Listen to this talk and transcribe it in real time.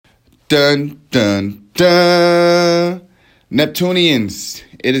Dun, dun, dun. Neptunians,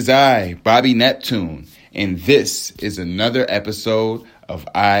 it is I, Bobby Neptune, and this is another episode of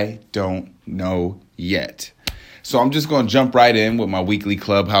I Don't Know Yet. So I'm just going to jump right in with my weekly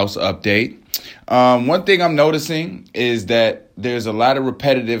Clubhouse update. One thing I'm noticing is that there's a lot of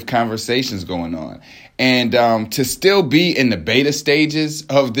repetitive conversations going on. And to still be in the beta stages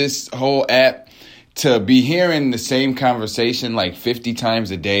of this whole app, to be hearing the same conversation like 50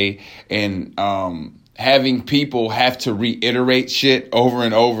 times a day and having people have to reiterate shit over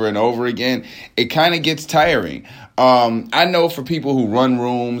and over and over again, it kind of gets tiring. I know for people who run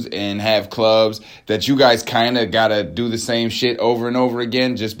rooms and have clubs that you guys kind of got to do the same shit over and over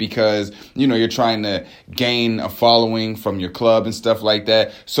again just because, you know, you're trying to gain a following from your club and stuff like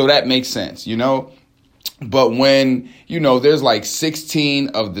that. So that makes sense, you know. But when, you know, there's like 16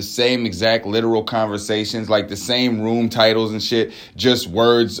 of the same exact literal conversations, like the same room titles and shit, just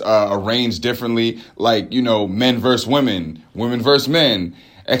words arranged differently, like, you know, men versus women, women versus men,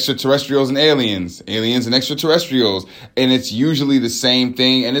 extraterrestrials and aliens, aliens and extraterrestrials. And it's usually the same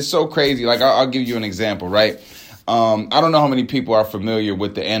thing. And it's so crazy. Like, I'll give you an example, right? I don't know how many people are familiar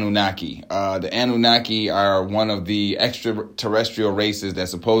with the Anunnaki. The Anunnaki are one of the extraterrestrial races that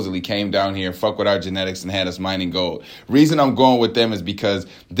supposedly came down here, fuck with our genetics, and had us mining gold. Reason I'm going with them is because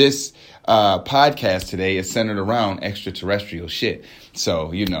this podcast today is centered around extraterrestrial shit.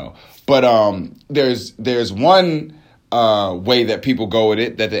 So, you know. But there's one way that people go with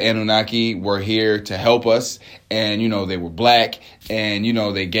it, that the Anunnaki were here to help us, and, you know, they were black, and, you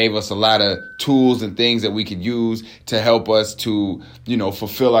know, they gave us a lot of tools and things that we could use to help us to, you know,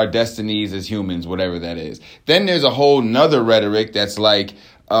 fulfill our destinies as humans, whatever that is. Then there's a whole nother rhetoric that's like,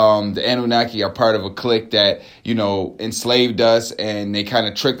 the Anunnaki are part of a clique that, you know, enslaved us, and they kind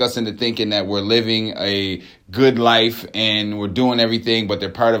of tricked us into thinking that we're living a good life and we're doing everything, but they're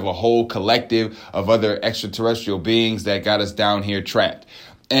part of a whole collective of other extraterrestrial beings that got us down here trapped.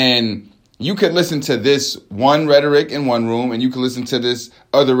 And you could listen to this one rhetoric in one room, and you could listen to this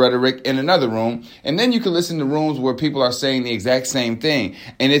other rhetoric in another room, and then you could listen to rooms where people are saying the exact same thing,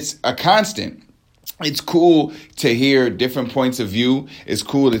 and it's a constant. It's cool to hear different points of view. It's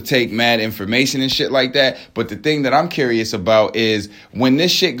cool to take mad information and shit like that. But the thing that I'm curious about is when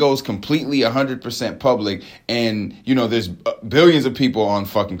this shit goes completely 100% public and, you know, there's billions of people on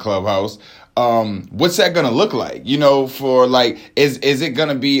fucking Clubhouse, what's that going to look like? You know, for like, is it going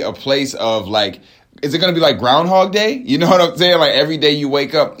to be a place of like, is it going to be like Groundhog Day? You know what I'm saying? Like every day you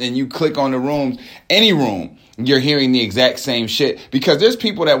wake up and you click on the rooms, any room, you're hearing the exact same shit, because there's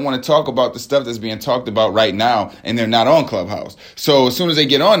people that want to talk about the stuff that's being talked about right now, and they're not on Clubhouse. So as soon as they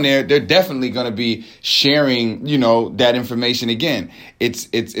get on there, they're definitely going to be sharing, you know, that information again.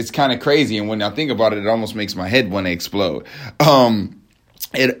 It's kind of crazy. And when I think about it, it almost makes my head want to explode. And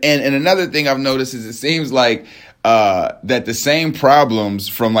another thing I've noticed is it seems like that the same problems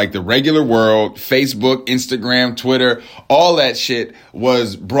from like the regular world, Facebook, Instagram, Twitter, all that shit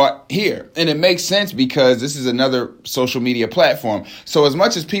was brought here. And it makes sense because this is another social media platform. So as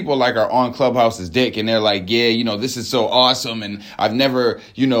much as people like are on Clubhouse's dick and they're like, yeah, you know, this is so awesome, and I've never,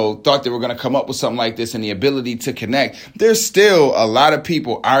 you know, thought they were going to come up with something like this, and the ability to connect, there's still a lot of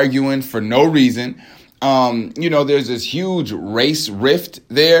people arguing for no reason. You know, there's this huge race rift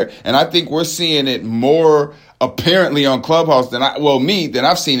there, and I think we're seeing it more apparently on Clubhouse than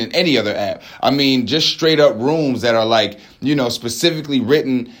I've seen in any other app. I mean, just straight up rooms that are like, you know, specifically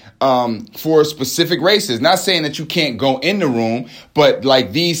written for specific races. Not saying that you can't go in the room, but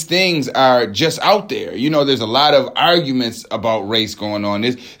like these things are just out there. You know, there's a lot of arguments about race going on.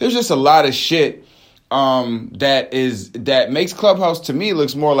 There's just a lot of shit that makes Clubhouse, to me,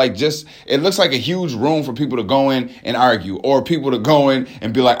 looks more like it looks like a huge room for people to go in and argue, or people to go in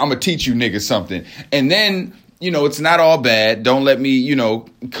and be like, I'm gonna teach you niggas something. And then, you know, it's not all bad. Don't let me, you know,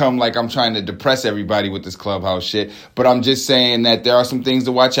 come like I'm trying to depress everybody with this Clubhouse shit. But I'm just saying that there are some things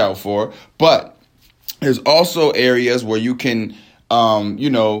to watch out for. But there's also areas where you can,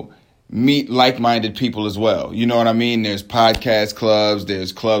 you know, meet like-minded people as well. You know what I mean? There's podcast clubs,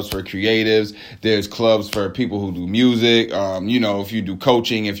 there's clubs for creatives, there's clubs for people who do music. You know, if you do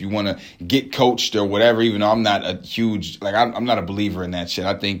coaching, if you want to get coached or whatever, even though I'm not a huge, like, I'm not a believer in that shit.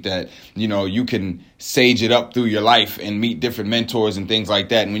 I think that, you know, you can sage it up through your life and meet different mentors and things like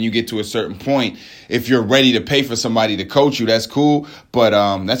that. And when you get to a certain point, if you're ready to pay for somebody to coach you, that's cool. But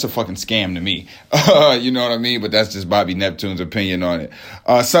that's a fucking scam to me. You know what I mean? But that's just Bobby Neptune's opinion on it.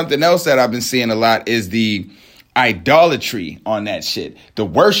 Something else that I've been seeing a lot is the idolatry on that shit. The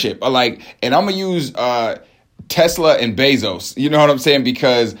worship. And I'm going to use Tesla and Bezos. You know what I'm saying?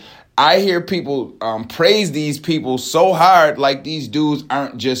 Because I hear people praise these people so hard, like these dudes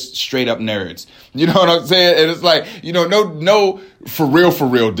aren't just straight up nerds. You know what I'm saying? And it's like, no, for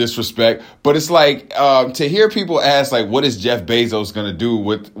real disrespect. But it's like, to hear people ask, like, what is Jeff Bezos going to do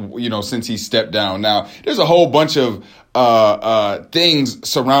with, since he stepped down? Now, there's a whole bunch of things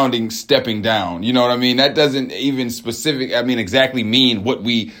surrounding stepping down. You know what I mean? That doesn't even exactly mean what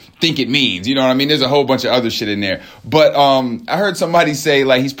we think it means. You know what I mean? There's a whole bunch of other shit in there. But I heard somebody say,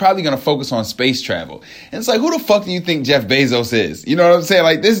 like, he's probably going to focus on space travel. And it's like, who the fuck do you think Jeff Bezos is? You know what I'm saying?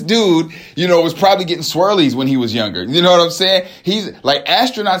 Like, this dude, was probably getting swirlies when he was younger. You know what I'm saying? He's like,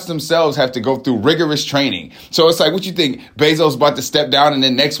 astronauts themselves have to go through rigorous training. So it's like, what you think? Bezos about to step down and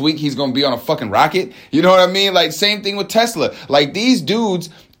then next week he's going to be on a fucking rocket? You know what I mean? Like, same thing with Tesla. Like, these dudes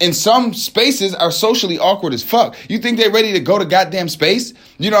in some spaces are socially awkward as fuck. You think they're ready to go to goddamn space?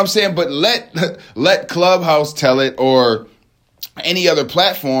 You know what I'm saying? But let Clubhouse tell it, or any other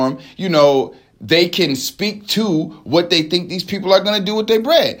platform, they can speak to what they think these people are going to do with their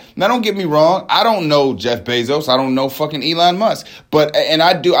bread. Now, don't get me wrong. I don't know Jeff Bezos. I don't know fucking Elon Musk.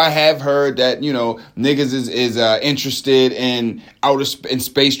 I have heard that, niggas is interested in in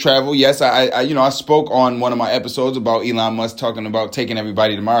space travel. Yes, I spoke on one of my episodes about Elon Musk talking about taking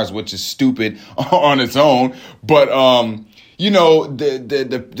everybody to Mars, which is stupid on its own. But,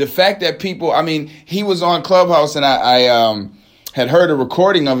 the fact that people, he was on Clubhouse, and I had heard a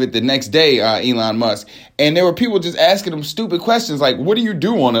recording of it the next day, Elon Musk, and there were people just asking him stupid questions like, what do you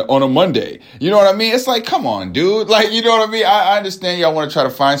do on a Monday? You know what I mean? It's like, come on, dude. Like, you know what I mean? I understand y'all want to try to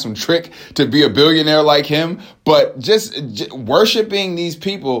find some trick to be a billionaire like him, but just worshiping these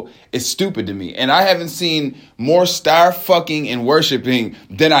people is stupid to me. And I haven't seen more star fucking and worshiping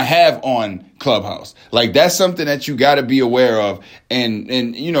than I have on Clubhouse. Like, that's something that you got to be aware of,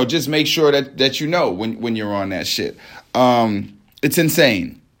 and just make sure that when you're on that shit. It's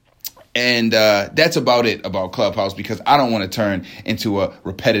insane. And that's about it about Clubhouse, because I don't want to turn into a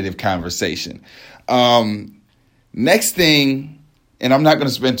repetitive conversation. Next thing, and I'm not going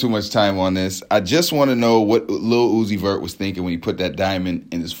to spend too much time on this, I just want to know what Lil Uzi Vert was thinking when he put that diamond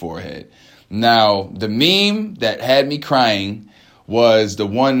in his forehead. Now, the meme that had me crying was the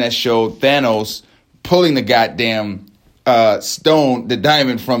one that showed Thanos pulling the goddamn the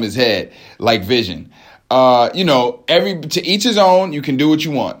diamond from his head, like Vision. To each his own. You can do what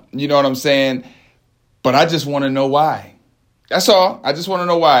you want. You know what I'm saying? But I just want to know why. That's all. I just want to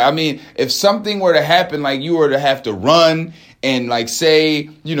know why. If something were to happen, like you were to have to run and like say,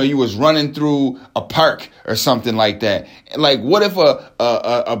 you was running through a park or something like that. Like, what if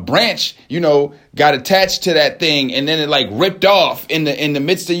a branch, got attached to that thing and then it like ripped off in the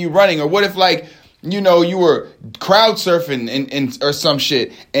midst of you running? Or what if like, you were crowd surfing and or some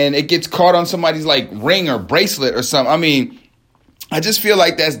shit, and it gets caught on somebody's like ring or bracelet or something. I just feel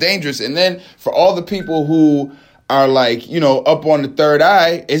like that's dangerous. And then for all the people who are like, up on the third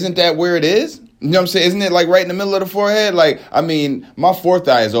eye, isn't that where it is? You know what I'm saying? Isn't it like right in the middle of the forehead? Like, my fourth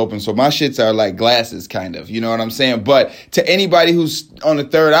eye is open, so my shits are like glasses, kind of. You know what I'm saying? But to anybody who's on the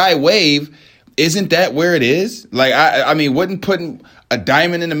third eye wave, isn't that where it is? Like, wouldn't putting a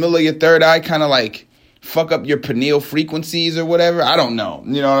diamond in the middle of your third eye kind of like fuck up your pineal frequencies or whatever? I don't know.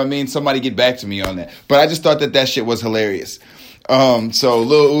 You know what I mean? Somebody get back to me on that. But I just thought that shit was hilarious. So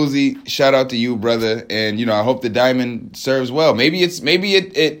Lil Uzi, shout out to you, brother. And, I hope the diamond serves well. Maybe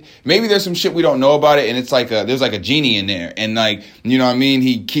there's some shit we don't know about it. And it's like there's like a genie in there. And like,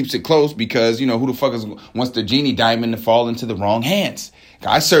 he keeps it close because, who the fuck wants the genie diamond to fall into the wrong hands?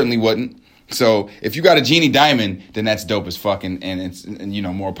 I certainly wouldn't. So if you got a genie diamond, then that's dope as fucking, and it's,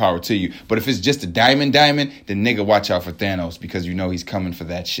 more power to you. But if it's just a diamond, then nigga, watch out for Thanos, because he's coming for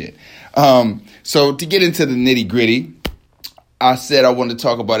that shit. So to get into the nitty gritty, I said I wanted to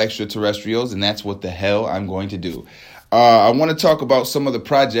talk about extraterrestrials, and that's what the hell I'm going to do. I want to talk about some of the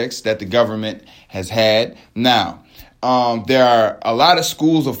projects that the government has had. Now, there are a lot of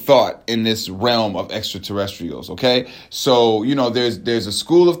schools of thought in this realm of extraterrestrials, okay? So, there's a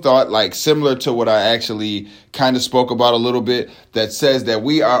school of thought, like similar to what I actually kind of spoke about a little bit, that says that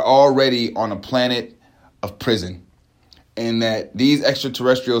we are already on a planet of prison, and that these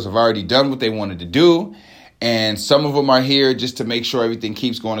extraterrestrials have already done what they wanted to do, and some of them are here just to make sure everything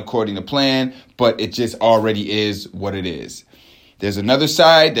keeps going according to plan, but it just already is what it is. There's another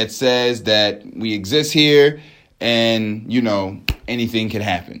side that says that we exist here, and, anything can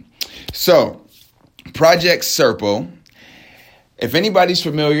happen. So, Project Serpo, If anybody's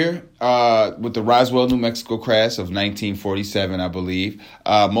familiar with the Roswell, New Mexico crash of 1947, I believe,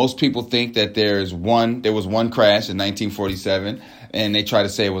 most people think that there was one crash in 1947, and they try to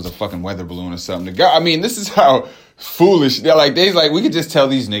say it was a fucking weather balloon or something. I mean, this is how foolish they're like. We could just tell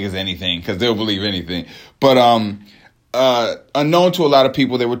these niggas anything because they'll believe anything. But unknown to a lot of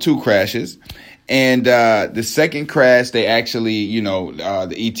people, there were two crashes. And the second crash, they actually,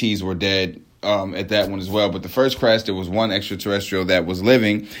 the ETs were dead at that one as well. But the first crash, there was one extraterrestrial that was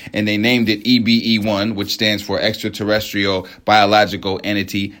living, and they named it EBE-1, which stands for Extraterrestrial Biological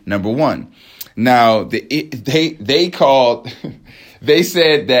Entity Number 1. Now, they said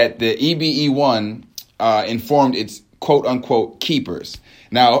that the EBE-1 informed its quote-unquote keepers.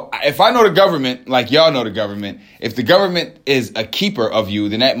 Now, if I know the government, like y'all know the government, if the government is a keeper of you,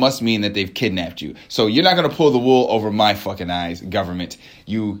 then that must mean that they've kidnapped you. So you're not going to pull the wool over my fucking eyes, government.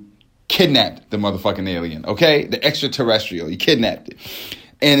 You kidnapped the motherfucking alien, okay? The extraterrestrial. You kidnapped it.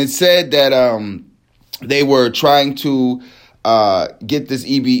 And it said that they were trying to get this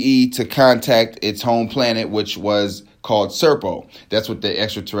EBE to contact its home planet, which was called Serpo. That's what the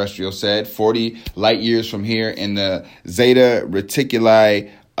extraterrestrial said. 40 light years from here in the Zeta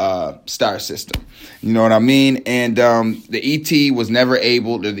Reticuli star system. You know what I mean? And the ET was never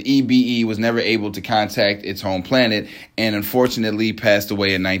able, the EBE was never able to contact its home planet, and unfortunately passed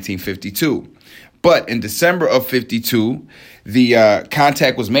away in 1952. But in December of 52, the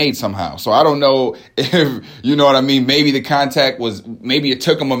contact was made somehow. So I don't know if, you know what I mean, maybe the contact was, maybe it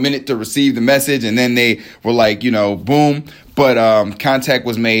took them a minute to receive the message and then they were like, boom. But contact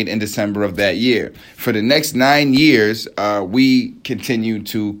was made in December of that year. For the next 9 years, we continued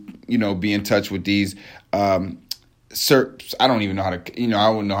to, be in touch with these Serps. I don't even know how to, I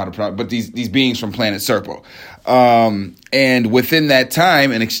wouldn't know how to pronounce, but these beings from planet Serpo. And within that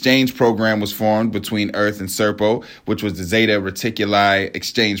time, an exchange program was formed between Earth and Serpo, which was the Zeta Reticuli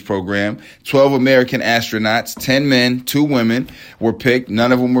exchange program. 12 American astronauts, 10 men, 2 women were picked.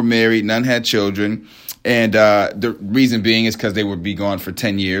 None of them were married. None had children. And the reason being is because they would be gone for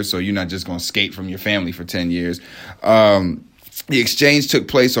 10 years. So you're not just going to skate from your family for 10 years. The exchange took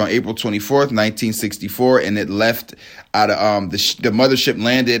place on April 24th, 1964, and it left out of the mothership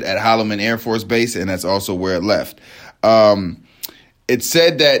landed at Holloman Air Force Base, and that's also where it left. It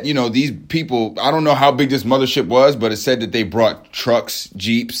said that, these people, I don't know how big this mothership was, but it said that they brought trucks,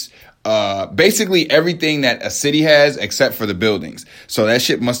 Jeeps, basically everything that a city has except for the buildings. So that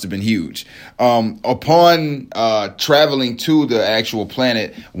shit must have been huge. Upon traveling to the actual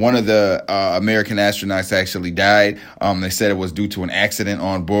planet, one of the American astronauts actually died. They said it was due to an accident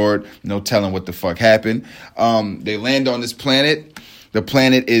on board. No telling what the fuck happened. They land on this planet. The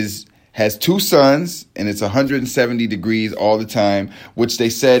planet has 2 suns, and it's 170 degrees all the time, which they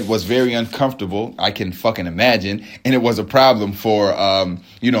said was very uncomfortable. I can fucking imagine. And it was a problem for,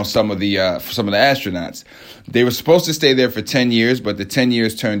 some of the astronauts. They were supposed to stay there for 10 years, but the 10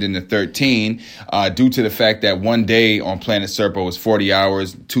 years turned into 13, due to the fact that one day on planet Serpo was 40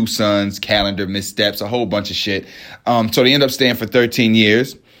 hours, 2 suns, calendar missteps, a whole bunch of shit. So they ended up staying for 13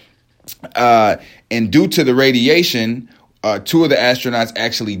 years. And due to the radiation, 2 of the astronauts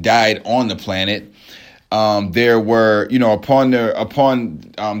actually died on the planet. There were, upon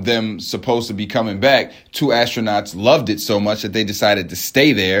them supposed to be coming back, 2 astronauts loved it so much that they decided to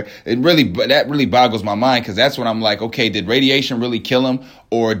stay there. That really boggles my mind, because that's when I'm like, okay, did radiation really kill them,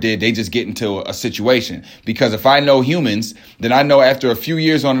 or did they just get into a situation? Because if I know humans, then I know after a few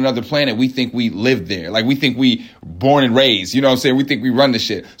years on another planet, we think we lived there. Like, we think we born and raised, you know what I'm saying? We think we run the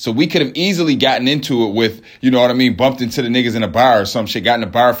shit. So we could have easily gotten into it with, bumped into the niggas in a bar or some shit, got in a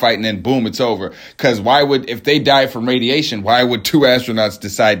bar fight, and then boom, it's over. Because if they die from radiation, why would 2 astronauts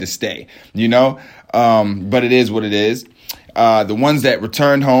decide to stay? But it is what it is. The ones that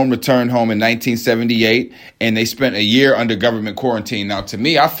returned home in 1978, and they spent a year under government quarantine. Now, to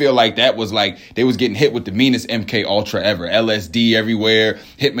me, I feel like that was like they was getting hit with the meanest MK Ultra ever. LSD everywhere,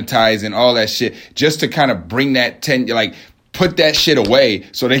 hypnotizing, all that shit, just to kind of bring that put that shit away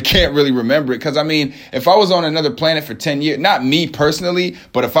so they can't really remember it. Because, if I was on another planet for 10 years, not me personally,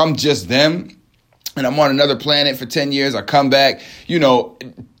 but if I'm just them and I'm on another planet for 10 years, I come back,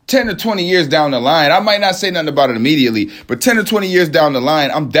 10 or 20 years down the line, I might not say nothing about it immediately, but 10 or 20 years down the line,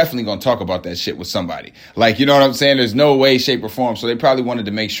 I'm definitely going to talk about that shit with somebody. Like, you know what I'm saying? There's no way, shape, or form. So they probably wanted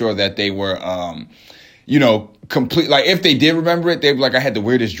to make sure that they were, complete. Like, if they did remember it, they'd be like, I had the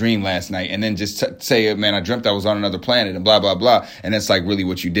weirdest dream last night. And then just say, man, I dreamt I was on another planet and blah, blah, blah. And that's like really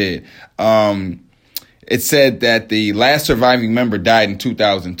what you did. it said that the last surviving member died in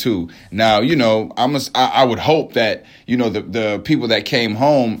 2002. Now, I would hope that, the people that came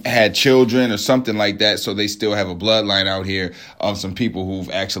home had children or something like that, so they still have a bloodline out here of some people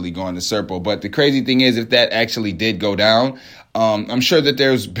who've actually gone to Serpo. But the crazy thing is, if that actually did go down, I'm sure that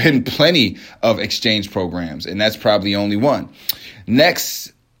there's been plenty of exchange programs, and that's probably only one.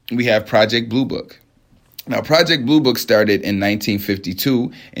 Next, we have Project Blue Book. Now, Project Blue Book started in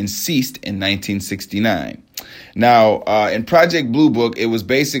 1952 and ceased in 1969. Now, in Project Blue Book, it was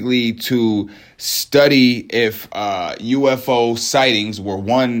basically to study if UFO sightings were,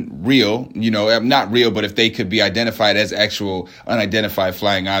 one, real, not real, but if they could be identified as actual unidentified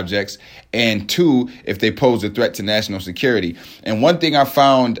flying objects, and two, if they pose a threat to national security. And one thing I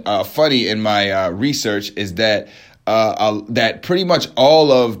found funny in my research is that that pretty much all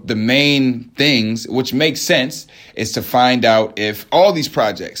of the main things, which makes sense, is to find out if all these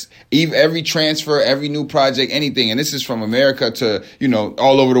projects, every transfer, every new project, anything, and this is from America to,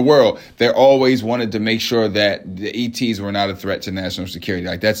 all over the world, they're always wanted to make sure that the ETs were not a threat to national security.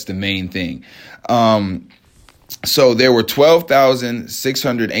 Like, that's the main thing. So there were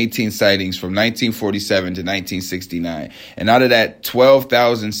 12,618 sightings from 1947 to 1969. And out of that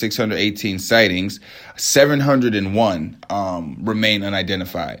 12,618 sightings, 701 remain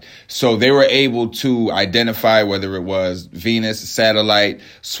unidentified. So they were able to identify whether it was Venus, satellite,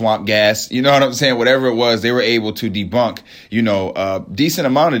 swamp gas, you know what I'm saying? Whatever it was, they were able to debunk, a decent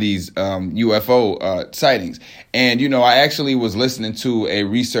amount of these UFO sightings. And, I actually was listening to a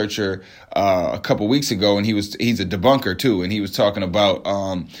researcher a couple weeks ago, and he's a debunker too. And he was talking about,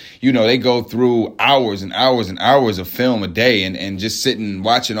 they go through hours and hours and hours of film a day and just sitting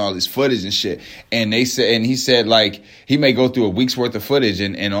watching all this footage and shit. And he said like he may go through a week's worth of footage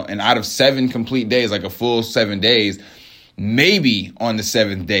and out of 7 complete days, like a full 7 days, maybe on the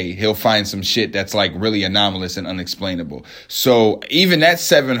 7th day, he'll find some shit that's like really anomalous and unexplainable. So even that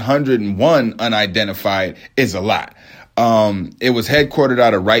 701 unidentified is a lot. It was headquartered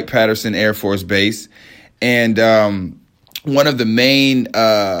out of Wright-Patterson Air Force Base. And one of the main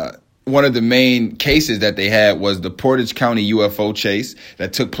cases that they had was the Portage County UFO chase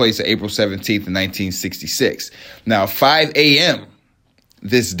that took place on April 17th in 1966. Now, 5 a.m.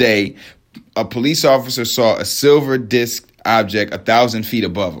 this day, a police officer saw a silver disc object 1,000 feet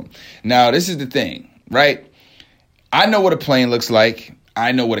above him. Now, this is the thing, right? I know what a plane looks like.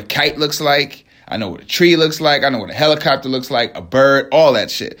 I know what a kite looks like. I know what a tree looks like. I know what a helicopter looks like, a bird, all that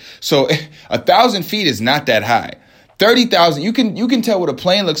shit. So 1,000 feet is not that high. 30,000, you can tell what a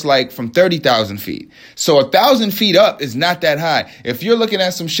plane looks like from 30,000 feet. So 1,000 feet up is not that high. If you're looking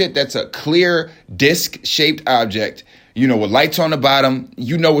at some shit that's a clear disc-shaped object, with lights on the bottom,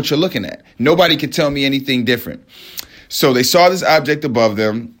 you know what you're looking at. Nobody could tell me anything different. So they saw this object above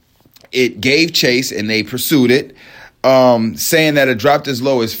them. It gave chase and they pursued it, saying that it dropped as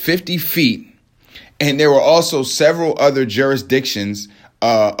low as 50 feet. And there were also several other jurisdictions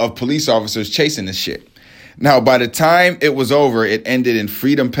of police officers chasing this shit. Now, by the time it was over, it ended in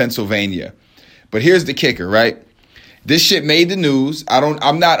Freedom, Pennsylvania. But here's the kicker, right? This shit made the news.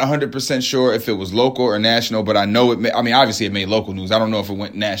 I'm not 100% sure if it was local or national, but I know obviously it made local news. I don't know if it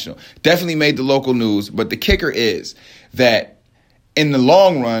went national. Definitely made the local news. But the kicker is that in the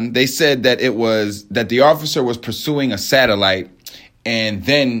long run, they said that that the officer was pursuing a satellite, and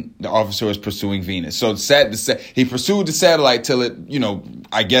then the officer was pursuing Venus. So he pursued the satellite till it,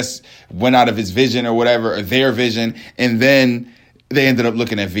 I guess went out of his vision or whatever, or their vision. And then they ended up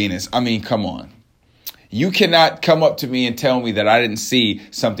looking at Venus. I mean, come on. You cannot come up to me and tell me that I didn't see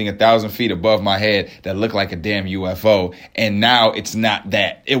something 1,000 feet above my head that looked like a damn UFO. And now it's not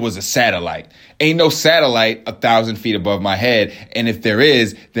that. It was a satellite. Ain't no satellite 1,000 feet above my head. And if there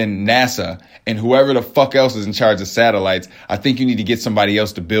is, then NASA and whoever the fuck else is in charge of satellites, I think you need to get somebody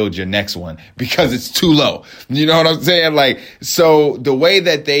else to build your next one because it's too low. You know what I'm saying? Like, so the way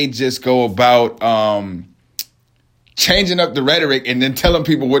that they just go about, changing up the rhetoric and then telling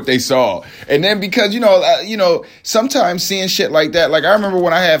people what they saw. And then because, sometimes seeing shit like that, like I remember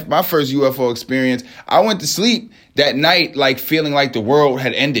when I had my first UFO experience, I went to sleep that night, like feeling like the world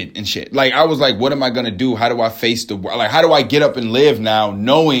had ended and shit. Like I was like, what am I going to do? How do I face the world? Like, how do I get up and live now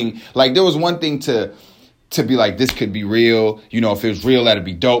knowing like there was one thing to be like, this could be real. If it was real, that'd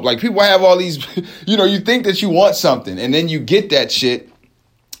be dope. Like people have all these, you think that you want something and then you get that shit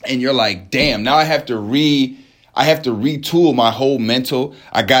and you're like, damn, now I have to retool my whole mental.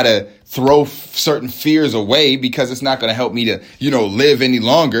 I got to throw certain fears away because it's not going to help me to, live any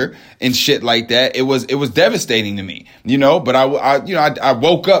longer and shit like that. It was devastating to me, but I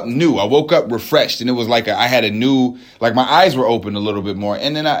woke up new. I woke up refreshed and it was like I had a new, like my eyes were open a little bit more.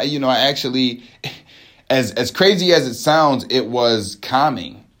 And then I actually, as crazy as it sounds, it was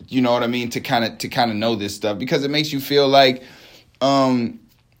calming. You know what I mean? To kind of know this stuff, because it makes you feel like the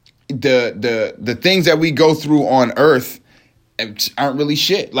things that we go through on Earth aren't really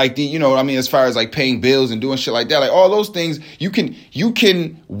shit. Like as far as like paying bills and doing shit like that, like all those things you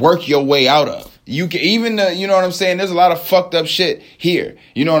can work your way out of. You can even, you know what I'm saying? There's a lot of fucked up shit here.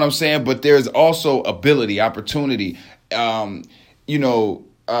 You know what I'm saying? But there's also ability, opportunity, the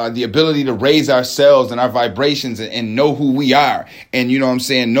ability to raise ourselves and our vibrations and know who we are. And, you know what I'm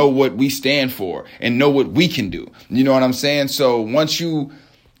saying? Know what we stand for and know what we can do. You know what I'm saying? So once you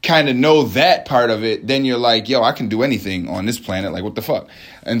kind of know that part of it, then you're like, yo, I can do anything on this planet. Like, what the fuck?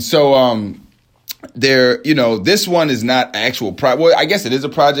 And so, this one is not actual well, I guess it is a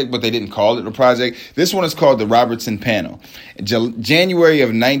project, but they didn't call it a project. This one is called the Robertson Panel. January of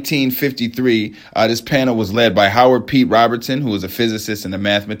 1953, this panel was led by Howard Pete Robertson, who was a physicist and a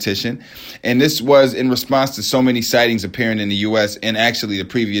mathematician. And this was in response to so many sightings appearing in the U.S. and actually the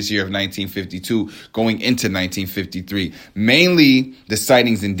previous year of 1952 going into 1953, mainly the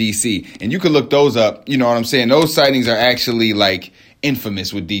sightings in D.C. And you can look those up. You know what I'm saying? Those sightings are actually like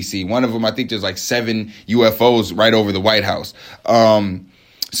infamous with DC. One of them, I think there's like 7 UFOs right over the White House.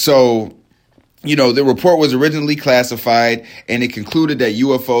 The report was originally classified, and it concluded that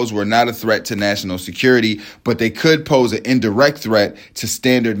UFOs were not a threat to national security, but they could pose an indirect threat to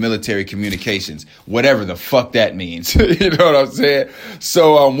standard military communications, whatever the fuck that means. You know what I'm saying?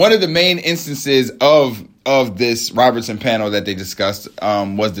 So one of the main instances of this Robertson panel that they discussed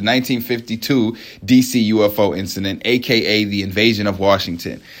was the 1952 DC UFO incident, aka the invasion of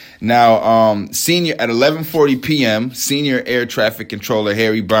Washington. Now, at 11:40 p.m., senior air traffic controller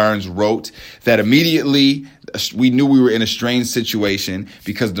Harry Barnes wrote that immediately we knew we were in a strange situation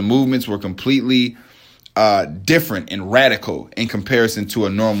because the movements were completely different and radical in comparison to a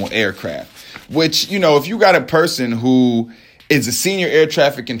normal aircraft. Which, if you got a person who is a senior air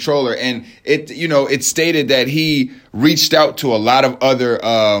traffic controller, and it stated that he reached out to a lot of other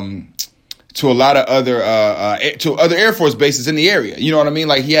Air Force bases in the area. You know what I mean?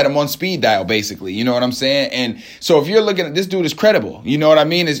 Like he had them on speed dial, basically. You know what I'm saying? And so if you're looking at this dude is credible, you know what I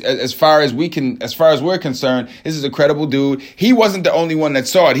mean? As far as we're concerned, this is a credible dude. He wasn't the only one that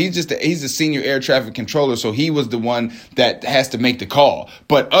saw it. He's a senior air traffic controller, so he was the one that has to make the call.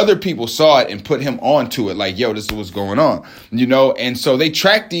 But other people saw it and put him onto it, like, yo, this is what's going on, And so they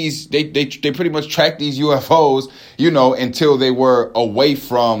tracked these. They pretty much tracked these UFOs, until they were away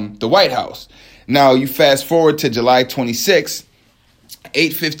from the White House. Now, you fast forward to July 26,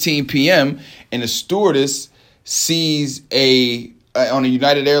 8:15 p.m., and a stewardess sees on a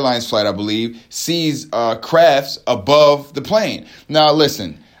United Airlines flight, I believe, sees crafts above the plane. Now,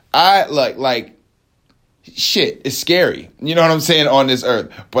 listen, I like shit is scary. You know what I'm saying, on this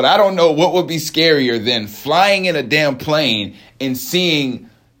earth. But I don't know what would be scarier than flying in a damn plane and seeing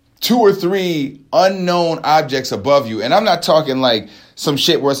 2 or 3 unknown objects above you. And I'm not talking like some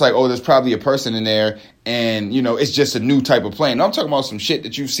shit where it's like, oh, there's probably a person in there and, it's just a new type of plane. No, I'm talking about some shit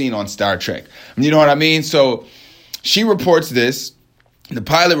that you've seen on Star Trek. You know what I mean? So she reports this. The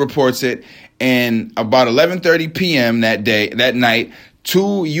pilot reports it. And about 11:30 p.m. that night,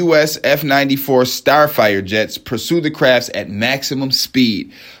 2 U.S. F-94 Starfire jets pursued the crafts at maximum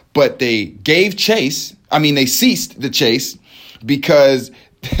speed. But they ceased the chase because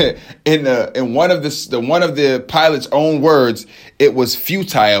in one of the pilot's own words, it was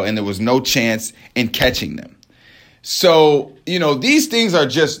futile and there was no chance in catching them. So, these things are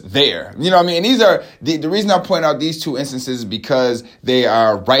just there. You know what I mean? And these are the reason I point out these 2 instances is because they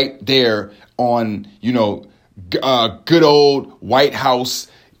are right there on, good old White House,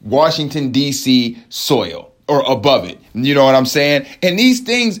 Washington, D.C. soil. Or above it. You know what I'm saying? And these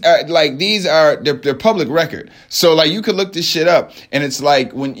things are they're public record. So like you could look this shit up and it's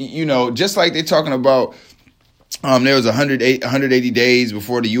like when, just like they're talking about, there was 180 days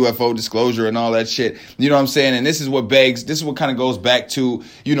before the UFO disclosure and all that shit. You know what I'm saying? And this is what kind of goes back to,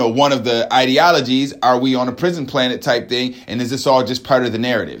 one of the ideologies. Are we on a prison planet type thing? And is this all just part of the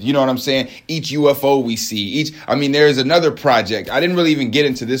narrative? You know what I'm saying? Each UFO we see, there's another project. I didn't really even get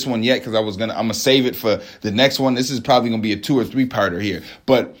into this one yet because I'm going to save it for the next one. This is probably going to be a 2 or 3 parter here.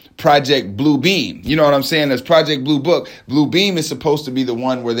 But Project Blue Beam, you know what I'm saying? There's Project Blue Book. Blue Beam is supposed to be the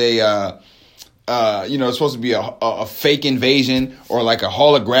one where they, it's supposed to be a fake invasion or like a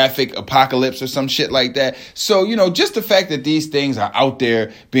holographic apocalypse or some shit like that. So, just the fact that these things are out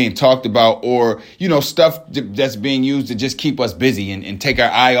there being talked about or, stuff that's being used to just keep us busy and take our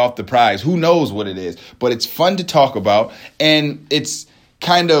eye off the prize. Who knows what it is? But it's fun to talk about. And it's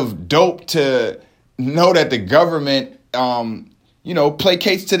kind of dope to know that the government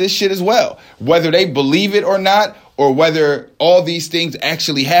placates to this shit as well. Whether they believe it or not, or whether all these things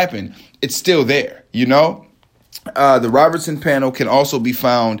actually happen, it's still there, The Robertson panel can also be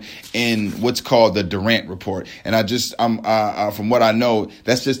found in what's called the Durant report. And from what I know,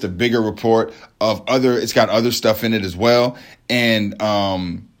 that's just a bigger report of it's got other stuff in it as well. And,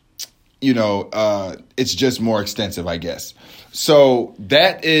 it's just more extensive, I guess. So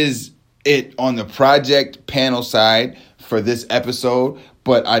that is it on the project panel side for this episode.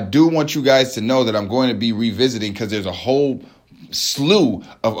 But I do want you guys to know that I'm going to be revisiting, because there's a whole slew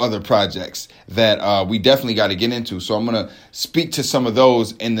of other projects that we definitely got to get into. So I'm going to speak to some of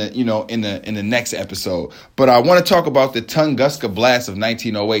those in the next episode. But I want to talk about the Tunguska Blast of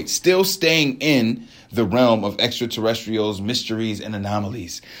 1908, still staying in the realm of extraterrestrials, mysteries, and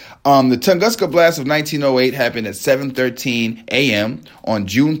anomalies. The Tunguska Blast of 1908 happened at 7:13 a.m. on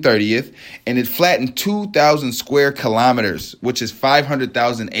June 30th, and it flattened 2,000 square kilometers, which is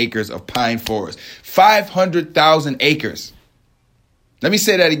 500,000 acres of pine forest. 500,000 acres. Let me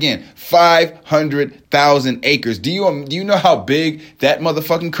say that again. 500,000 acres. Do you know how big that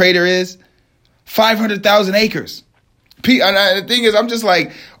motherfucking crater is? 500,000 acres. And the thing is, I'm just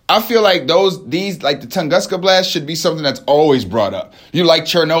like, I feel like the Tunguska Blast should be something that's always brought up. Like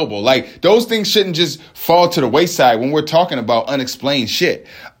Chernobyl. Like, those things shouldn't just fall to the wayside when we're talking about unexplained shit.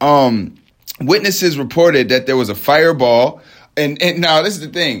 Witnesses reported that there was a fireball. And now this is the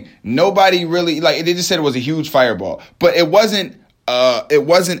thing. Nobody really, they just said it was a huge fireball. But it wasn't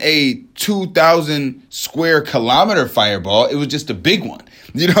a 2,000 square kilometer fireball. It was just a big one.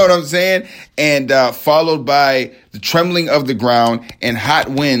 You know what I'm saying? And followed by the trembling of the ground and hot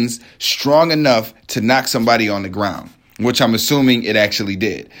winds strong enough to knock somebody on the ground, which I'm assuming it actually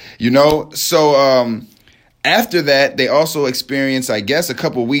did. So after that, they also experienced, I guess, a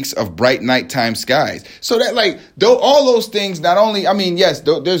couple weeks of bright nighttime skies. So that, all those things, not only, yes,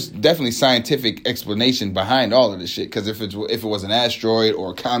 there's definitely scientific explanation behind all of this shit. Because if it was an asteroid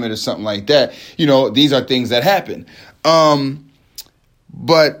or a comet or something like that, these are things that happen.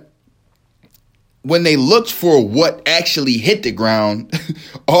 But when they looked for what actually hit the ground,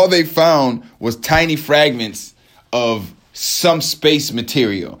 all they found was tiny fragments of some space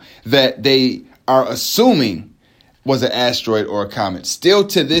material that they are assuming was an asteroid or a comet. Still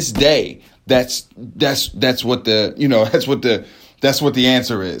to this day, that's what the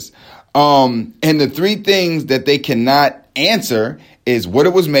answer is. And the three things that they cannot answer is what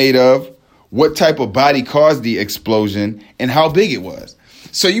it was made of, what type of body caused the explosion, and how big it was.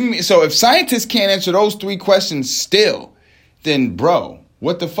 So if scientists can't answer those three questions still, then bro,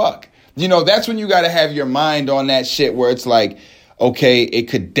 what the fuck? That's when you got to have your mind on that shit where it's like, okay, it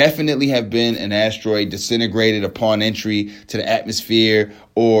could definitely have been an asteroid disintegrated upon entry to the atmosphere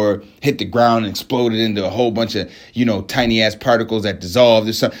or hit the ground and exploded into a whole bunch of, tiny ass particles that dissolved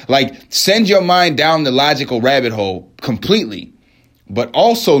or something. Send your mind down the logical rabbit hole completely, but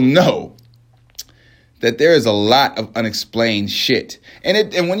also know that there is a lot of unexplained shit.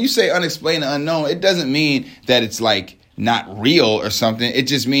 And when you say unexplained and unknown, it doesn't mean that it's not real or something. It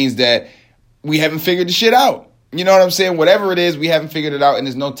just means that we haven't figured the shit out. You know what I'm saying? Whatever it is, we haven't figured it out, and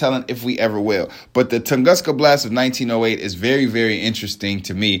there's no telling if we ever will. But the Tunguska Blast of 1908 is very, very interesting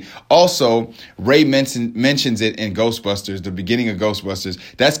to me. Also, Ray mentions it in Ghostbusters, the beginning of Ghostbusters.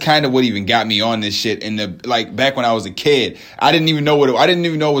 That's kind of what even got me on this shit. Back when I was a kid, I didn't even know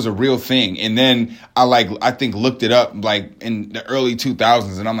it was a real thing. And then I think looked it up in the early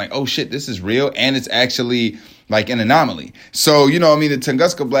 2000s, and I'm like, oh shit, this is real, and it's actually an anomaly. So, the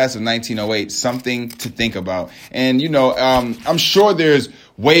Tunguska Blast of 1908, something to think about. And, I'm sure there's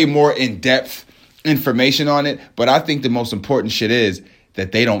way more in-depth information on it, but I think the most important shit is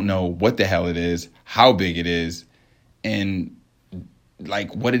that they don't know what the hell it is, how big it is, and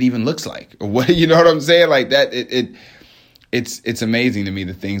what it even looks like. Or what, you know what I'm saying? It's amazing to me,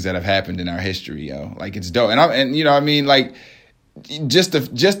 the things that have happened in our history, yo. It's dope. Just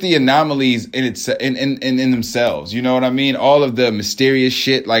the anomalies in themselves, you know what I mean? All of the mysterious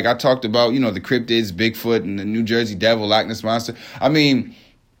shit, I talked about, the cryptids, Bigfoot, and the New Jersey Devil, Loch Ness Monster.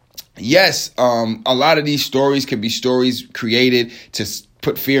 Yes, a lot of these stories could be stories created to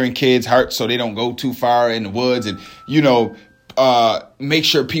put fear in kids' hearts so they don't go too far in the woods, and make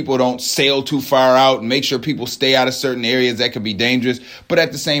sure people don't sail too far out, and make sure people stay out of certain areas that could be dangerous. But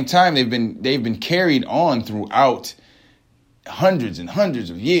at the same time, they've been carried on throughout hundreds and hundreds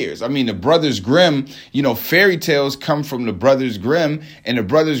of years. I mean, the Brothers Grimm, fairy tales come from the Brothers Grimm, and the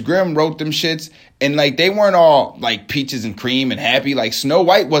Brothers Grimm wrote them shits, and like they weren't all like peaches and cream and happy. Like Snow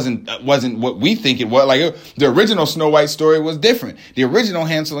White wasn't what we think it was. Like the original Snow White story was different. The original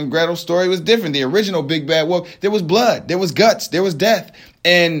Hansel and Gretel story was different. The original Big Bad Wolf, there was blood, there was guts, there was death,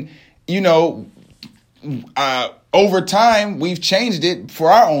 and over time, we've changed it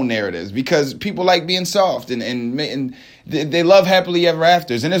for our own narratives because people like being soft and they love happily ever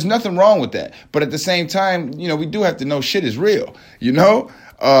afters. And there's nothing wrong with that. But at the same time, we do have to know shit is real,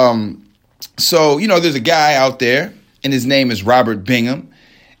 So, there's a guy out there and his name is Robert Bingham,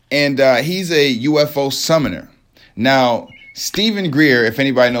 and he's a UFO summoner. Now, Stephen Greer, if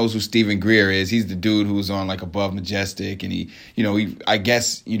anybody knows who Stephen Greer is, he's the dude who's on like Above Majestic, and he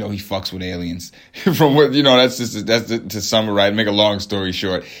fucks with aliens. From what that's to summarize, make a long story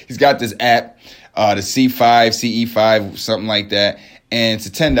short. He's got this app, the CE5, something like that, and it's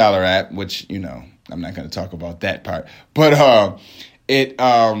a $10 app, which I'm not going to talk about that part, but it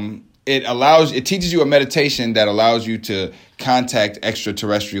teaches you a meditation that allows you to contact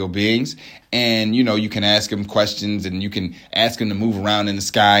extraterrestrial beings. And, you can ask them questions and you can ask them to move around in the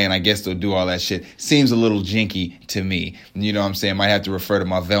sky. And I guess they'll do all that shit. Seems a little jinky to me. You know what I'm saying? Might have to refer to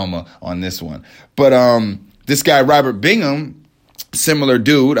my Velma on this one. But this guy, Robert Bingham, similar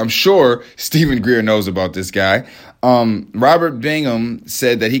dude. I'm sure Stephen Greer knows about this guy. Robert Bingham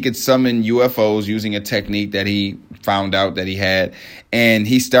said that he could summon UFOs using a technique that he found out that he had. And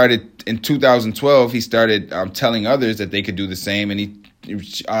he started in 2012. He started telling others that they could do the same. And he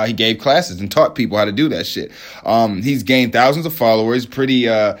gave classes and taught people how to do that shit. He's gained thousands of followers, pretty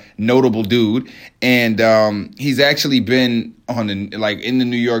notable dude. And he's actually been in the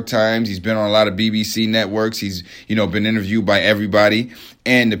New York Times. He's been on a lot of BBC networks. He's, been interviewed by everybody.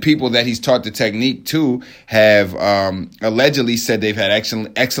 And the people that he's taught the technique to have allegedly said they've had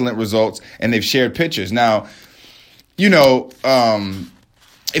excellent results, and they've shared pictures. Now,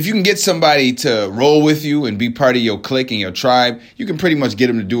 if you can get somebody to roll with you and be part of your clique and your tribe, you can pretty much get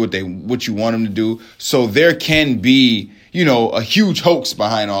them to do what you want them to do. So there can be, a huge hoax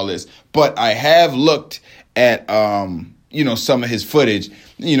behind all this. But I have looked at, some of his footage,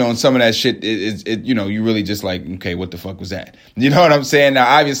 and some of that shit you really just like, okay, what the fuck was that? You know what I'm saying? Now,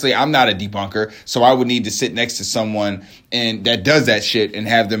 obviously, I'm not a debunker, so I would need to sit next to someone and that does that shit and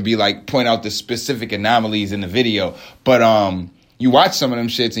have them be like, point out the specific anomalies in the video. But, you watch some of them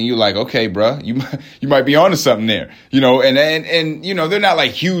shits and you're like, okay, bruh, you might be onto something there, and they're not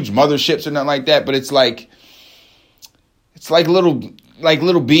like huge motherships or nothing like that, but it's like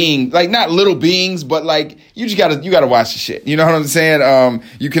little beings, like not little beings, but like you gotta watch the shit. You know what I'm saying?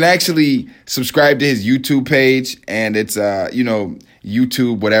 You can actually subscribe to his YouTube page, and it's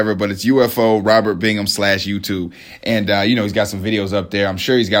YouTube, whatever, but it's UFO Robert Bingham /YouTube. And, he's got some videos up there. I'm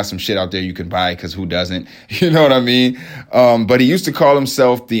sure he's got some shit out there you can buy, because who doesn't? You know what I mean? But he used to call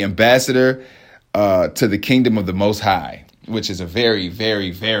himself the ambassador to the kingdom of the Most High, which is a very,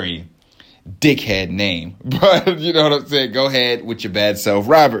 very, very dickhead name. But you know what I'm saying? Go ahead with your bad self,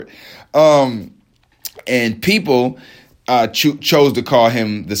 Robert. And people chose to call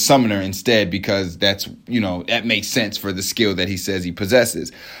him the summoner instead, because that's, that makes sense for the skill that he says he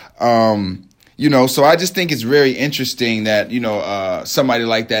possesses. So I just think it's very interesting that, somebody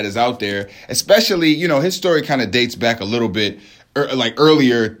like that is out there, especially, his story kind of dates back a little bit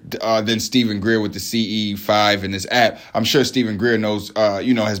earlier than Stephen Greer with the CE5 and this app. I'm sure Stephen Greer knows,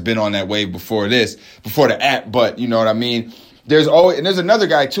 has been on that wave before the app, but you know what I mean? There's another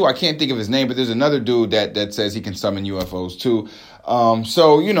guy too. I can't think of his name, but there's another dude that says he can summon UFOs too.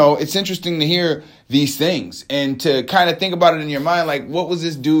 So, it's interesting to hear these things and to kind of think about it in your mind. Like, what was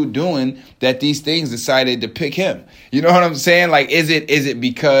this dude doing that these things decided to pick him? You know what I'm saying? Like, is it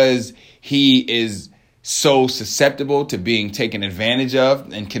because he is so susceptible to being taken advantage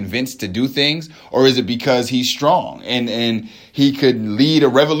of and convinced to do things? Or is it because he's strong and he could lead a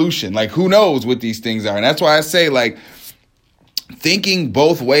revolution? Like, who knows what these things are? And that's why I say, like, thinking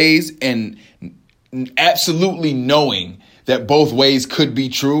both ways and absolutely knowing that both ways could be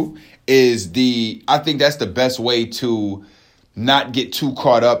true I think that's the best way to not get too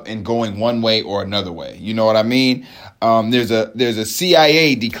caught up in going one way or another way. You know what I mean? There's a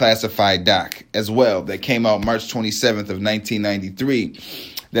CIA declassified doc as well that came out March 27th of 1993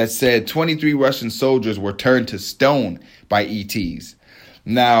 that said 23 Russian soldiers were turned to stone by ETs.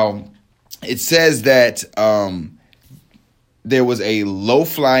 Now, it says that there was a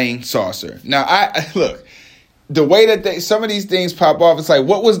low-flying saucer. Now, I look, the way that some of these things pop off, it's like,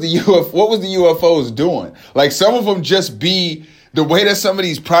 what was the UFOs doing? Like, some of them just be the way that some of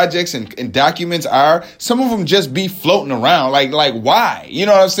these projects and documents are, some of them just be floating around. Like why? You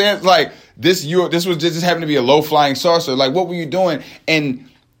know what I'm saying? Like this was just happened to be a low flying saucer. Like, what were you doing? And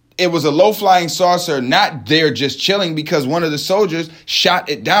it was a low flying saucer, not there just chilling, because one of the soldiers shot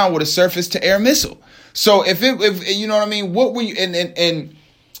it down with a surface to air missile. So if you know what I mean, what were you, and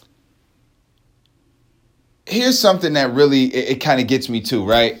here's something that really, it kind of gets me too,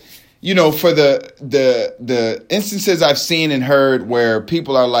 right? You know, for the instances I've seen and heard where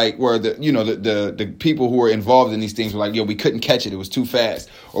people are like, where the people who were involved in these things were like, yo, we couldn't catch it, it was too fast,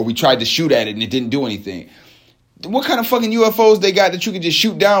 or we tried to shoot at it and it didn't do anything. What kind of fucking UFOs they got that you could just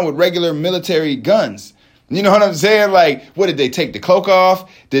shoot down with regular military guns? You know what I'm saying? Like, what, did they take the cloak off?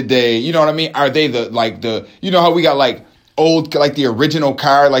 Did they, you know what I mean? Are they you know how we got like old, like the original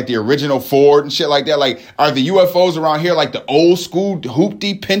car, like the original Ford and shit like that? Like, are the UFOs around here like the old school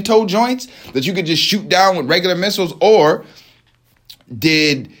hoopty Pinto joints that you could just shoot down with regular missiles? Or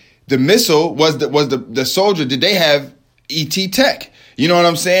did the missile, was the soldier, did they have ET tech? You know what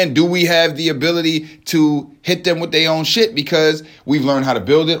I'm saying? Do we have the ability to hit them with their own shit because we've learned how to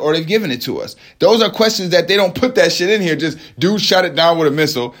build it, or they've given it to us? Those are questions that they don't put that shit in here. Just dude shot it down with a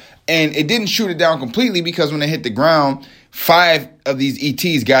missile, and it didn't shoot it down completely, because when they hit the ground, 5 of these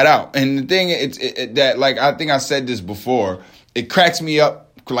ETs got out. And the thing that, like, I think I said this before, it cracks me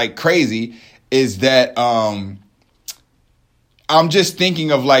up like crazy, is that I'm just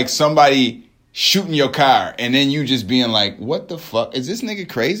thinking of like somebody shooting your car and then you just being like, what the fuck, is this nigga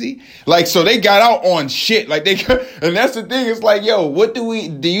crazy? Like, so they got out on shit, like and that's the thing. It's like, yo, what do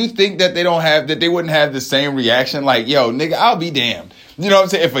you think that they wouldn't have the same reaction? Like, yo, nigga, I'll be damned. You know what I'm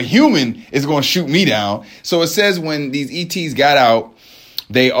saying? If a human is going to shoot me down. So it says when these ETs got out,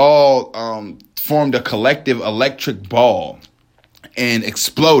 they all formed a collective electric ball and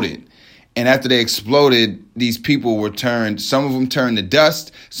exploded. And after they exploded, these people were some of them turned to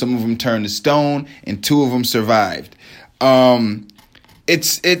dust, some of them turned to stone, and 2 of them survived.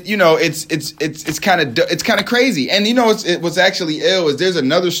 It's kind of crazy. And you know, what's actually ill is there's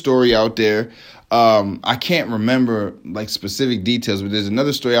another story out there. I can't remember like specific details, but there's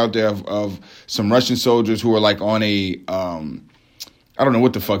another story out there of some Russian soldiers who were like on a, I don't know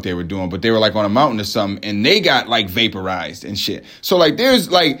what the fuck they were doing, but they were like on a mountain or something, and they got like vaporized and shit. So like there's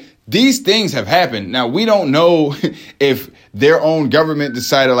like, these things have happened. Now, we don't know if their own government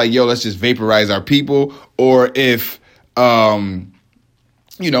decided like, yo, let's just vaporize our people, or if, some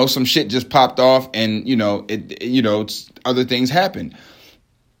shit just popped off and, other things happen.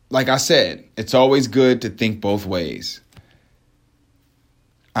 Like I said, it's always good to think both ways.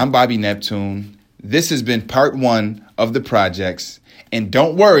 I'm Bobby Neptune. This has been part 1 of the projects. And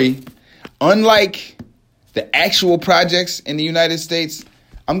don't worry, unlike the actual projects in the United States,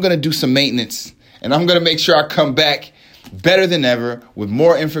 I'm going to do some maintenance, and I'm going to make sure I come back better than ever with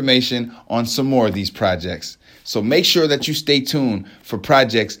more information on some more of these projects. So make sure that you stay tuned for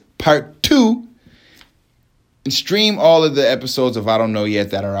projects part 2, and stream all of the episodes of I Don't Know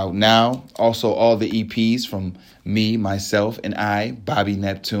Yet that are out now. Also, all the EPs from me, myself, and I, Bobby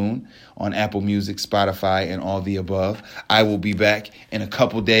Neptune, on Apple Music, Spotify, and all the above. I will be back in a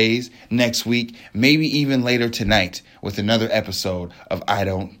couple days, next week, maybe even later tonight, with another episode of I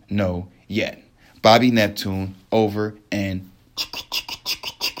Don't Know Yet. Bobby Neptune, over and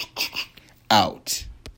out.